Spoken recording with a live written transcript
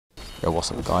Yo,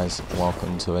 what's up guys,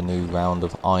 welcome to a new round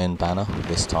of Iron Banner,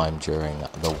 this time during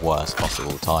the worst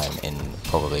possible time in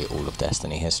probably all of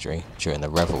Destiny history, during the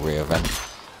Revelry event,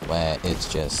 where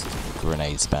it's just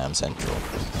grenade spam central.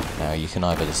 Now you can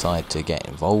either decide to get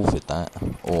involved with that,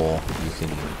 or you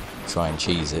can try and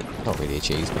cheese it. Not really a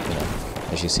cheese, but you know,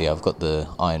 as you see I've got the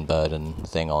Iron Burden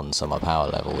thing on, so my power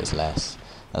level is less,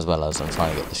 as well as I'm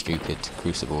trying to get the stupid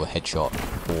crucible headshot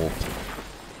orb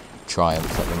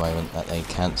triumph at the moment that they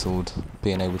cancelled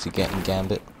being able to get in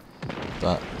Gambit.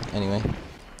 But anyway,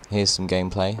 here's some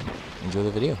gameplay. Enjoy the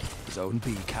video. Zone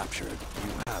B captured.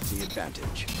 You have the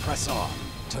advantage. Press on.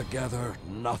 Together,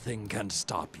 nothing can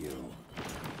stop you.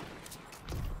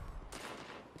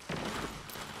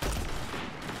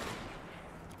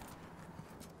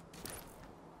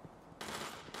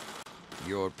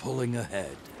 You're pulling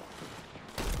ahead.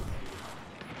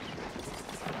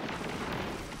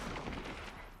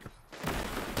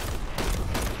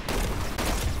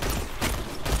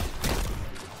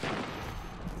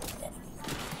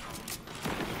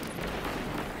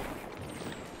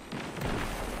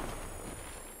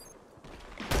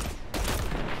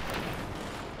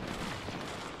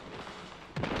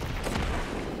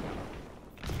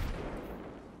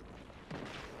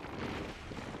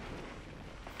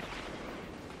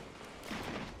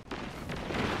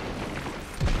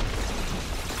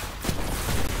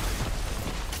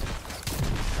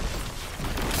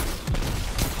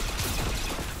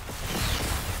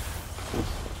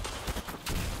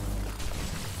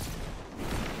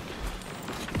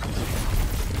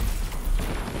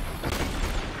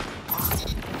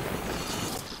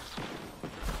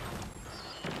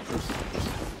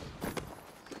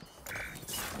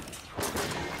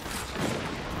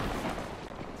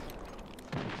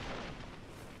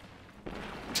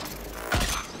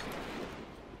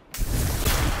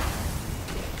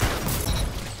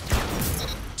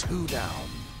 Two down.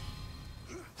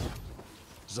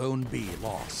 Zone B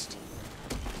lost.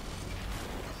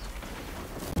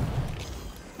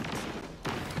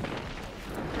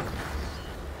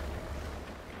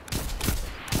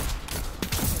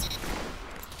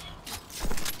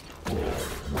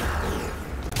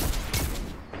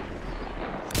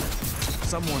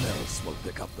 Someone else will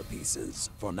pick up the pieces.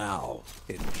 For now,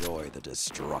 enjoy the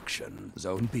destruction.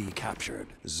 Zone B captured.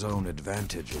 Zone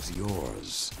advantage is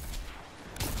yours.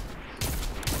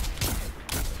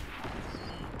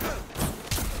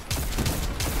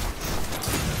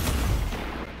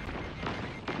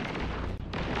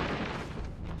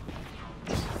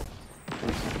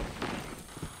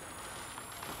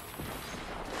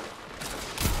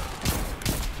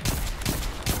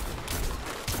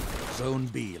 Zone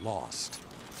B lost.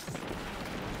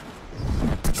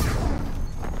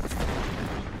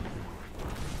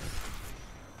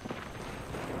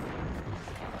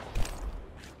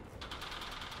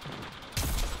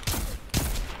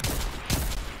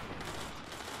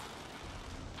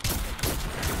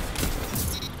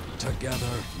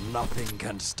 Together, nothing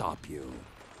can stop you.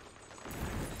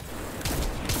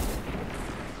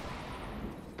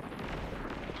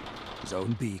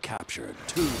 Zone B captured.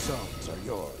 Two zones are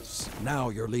yours. Now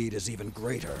your lead is even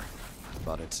greater.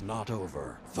 But it's not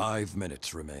over. 5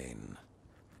 minutes remain.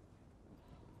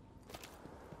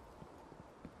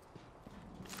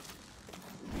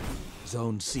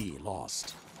 Zone C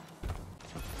lost.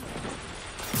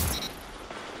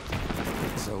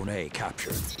 Zone A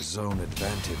captured. Zone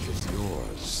advantage is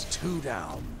yours. Two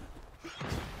down.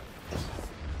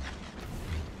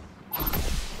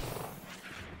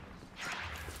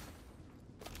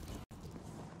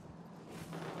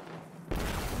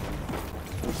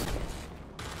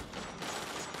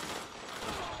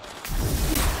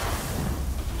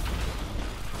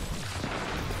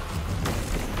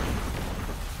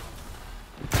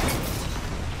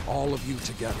 All of you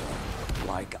together,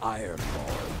 like Iron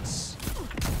Lords.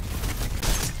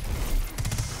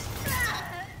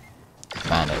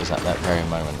 Man, it was at that very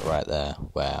moment right there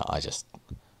where I just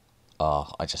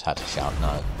had to shout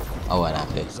no. I weren't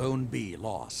happy. Zone B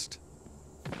lost.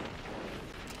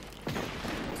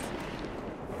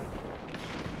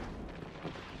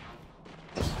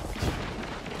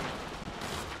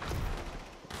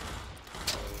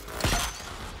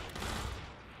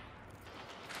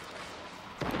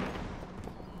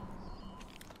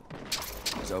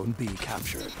 Zone B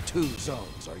captured. Two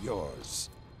zones are yours.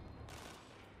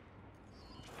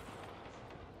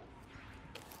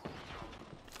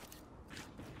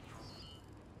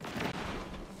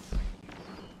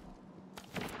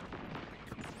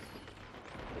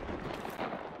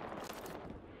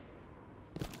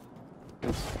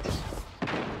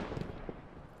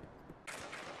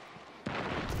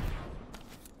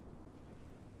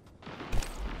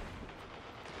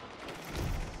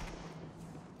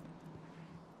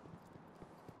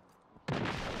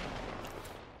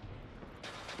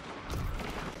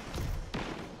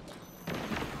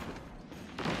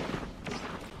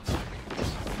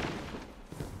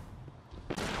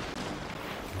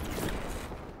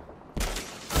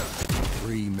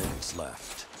 3 minutes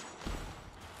left.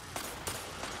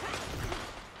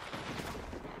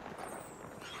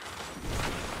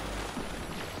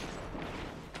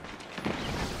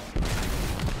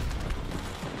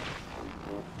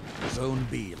 Zone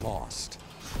B lost.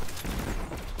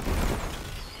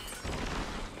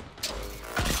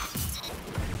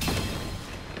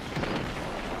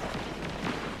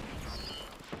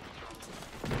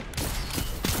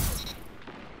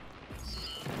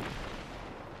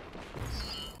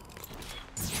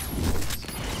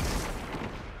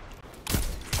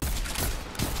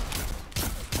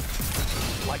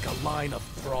 Like a line of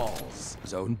thralls.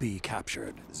 Zone B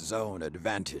captured. Zone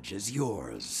advantage is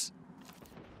yours.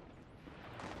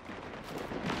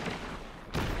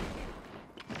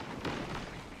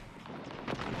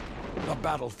 The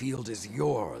battlefield is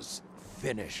yours.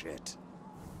 Finish it.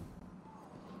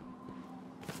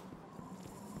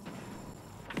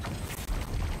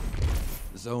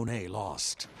 Zone A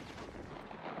lost.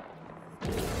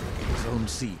 Zone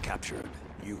C captured.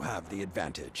 You have the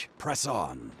advantage. Press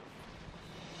on.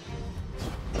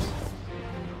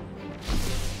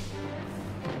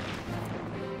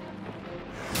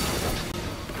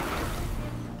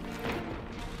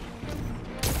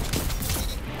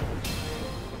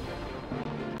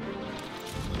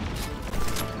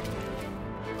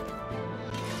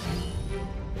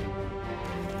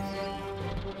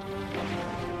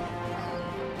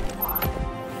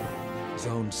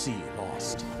 Zone C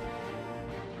lost.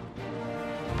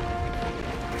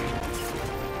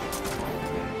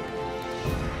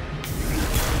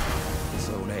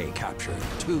 Zone A captured.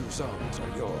 2 zones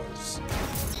are yours.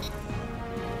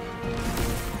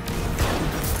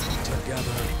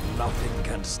 Together, nothing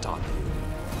can stop you.